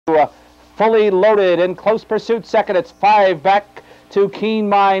Fully Loaded in close pursuit second. It's 5 back to Keen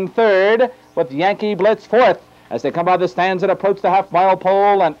Mind third, with Yankee Blitz fourth as they come by the stands and approach the half-mile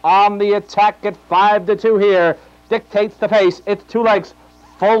pole. And On the Attack at 5-2 here dictates the pace. It's 2 legs.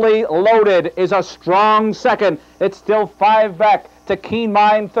 Fully Loaded is a strong second. It's still 5 back to Keen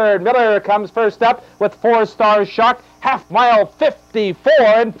Mind third. Miller comes first up with 4 Star Shock. Half-mile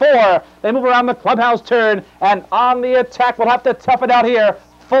 54-4. They move around the clubhouse turn, and On the Attack will have to tough it out here.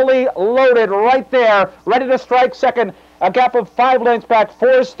 Fully Loaded right there, ready to strike second. A gap of 5 lengths back.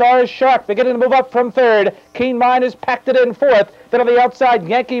 4 Star Shock beginning to move up from third. Keen Mind has packed it in fourth. Then on the outside,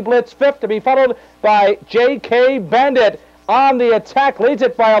 Yankee Blitz fifth, to be followed by J.K. Bandit. On the Attack leads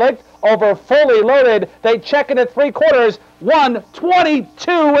it by a length over Fully Loaded. They check in at 3/4.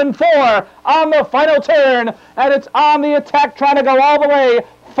 1:22-4 on the final turn, and it's On the Attack trying to go all the way.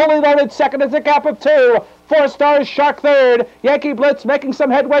 Fully Loaded second is a gap of 2. 4 Star Shark third. Yankee Blitz making some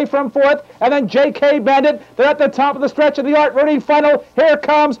headway from fourth, and then J.K. Bandit. They're at the top of the stretch of the Art Rooney final. Here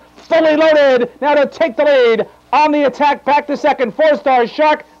comes Fully Loaded now to take the lead. On the Attack back to second. 4 Star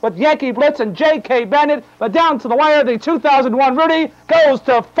Shark with Yankee Blitz and J.K. Bandit, but down to the wire, the 2001 Rooney goes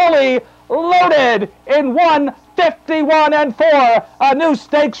to Fully Loaded in 1:51-4, a new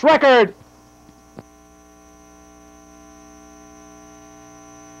stakes record.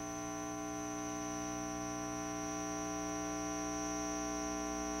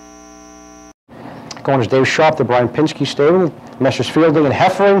 Going is Dave Sharp, the Brian Pinsky stable, Messrs. Fielding and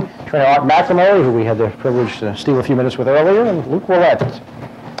Heffering, trainer Art McNamara, who we had the privilege to steal a few minutes with earlier, and Luke Ouellette,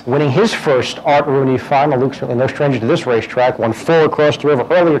 winning his first Art Rooney final. Luke's certainly no stranger to this racetrack, won 4 across the river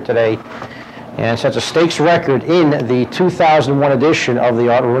earlier today, and sets a stakes record in the 2001 edition of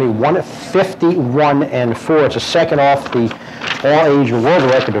the Art Rooney, 1:51-4. It's a second off the all-age world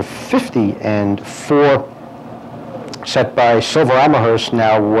record of 50-4, set by Silver Amherst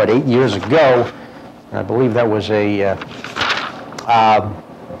now, 8 years ago. I believe that was that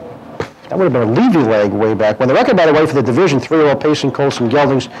would have been a Levy leg way back when. The record, by the way, for the division, 3-year-old Payson, Colson,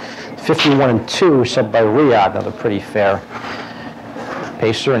 Geldings, 51-2, set by Riyadh. Another pretty fair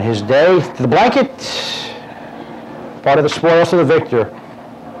pacer in his day. To the blanket, part of the spoils to the victor.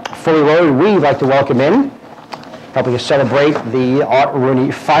 Fully Loaded, we'd like to welcome in, helping us celebrate the Art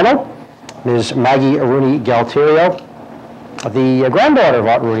Rooney final, Ms. Maggie Rooney Galterio, the granddaughter of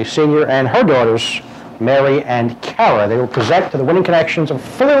Art Rooney Sr., and her daughters, Mary and Cara. They will present to the winning connections of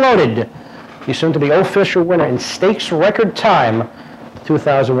Fully Loaded, the soon-to-be official winner in stakes record time,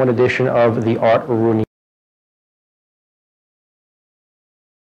 2001 edition of the Art Rooney.